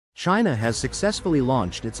China has successfully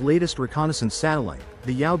launched its latest reconnaissance satellite,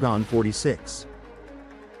 the Yaogan 46.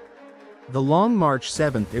 The Long March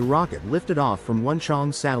 7A rocket lifted off from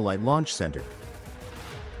Wenchang Satellite Launch Center.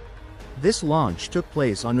 This launch took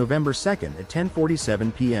place on November 2 at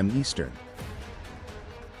 10:47 p.m. Eastern.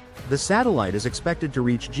 The satellite is expected to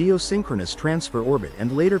reach geosynchronous transfer orbit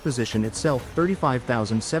and later position itself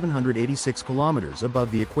 35,786 kilometers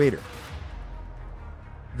above the equator.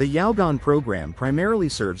 The Yaogan program primarily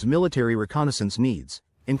serves military reconnaissance needs,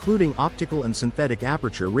 including optical and synthetic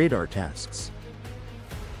aperture radar tasks.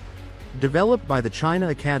 Developed by the China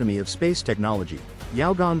Academy of Space Technology,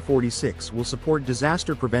 Yaogan 46 will support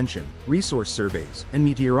disaster prevention, resource surveys, and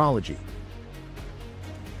meteorology.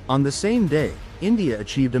 On the same day, India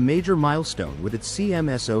achieved a major milestone with its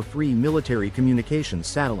CMS-03 military communications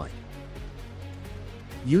satellite.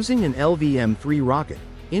 Using an LVM-3 rocket,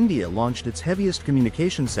 India launched its heaviest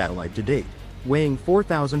communication satellite to date, weighing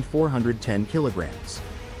 4,410 kilograms.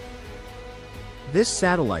 This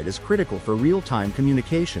satellite is critical for real-time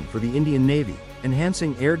communication for the Indian Navy,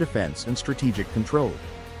 enhancing air defense and strategic control.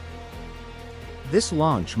 This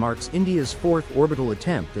launch marks India's fourth orbital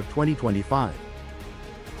attempt of 2025.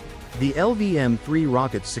 The LVM-3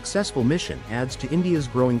 rocket's successful mission adds to India's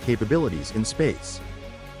growing capabilities in space.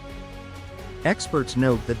 Experts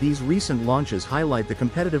note that these recent launches highlight the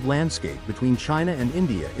competitive landscape between China and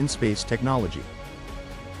India in space technology.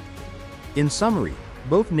 In summary,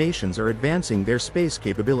 both nations are advancing their space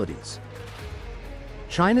capabilities.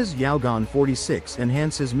 China's Yaogan 46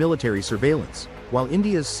 enhances military surveillance, while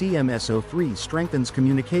India's CMS-03 strengthens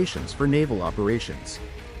communications for naval operations.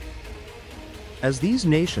 As these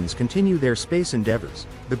nations continue their space endeavors,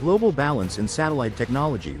 the global balance in satellite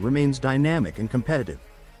technology remains dynamic and competitive.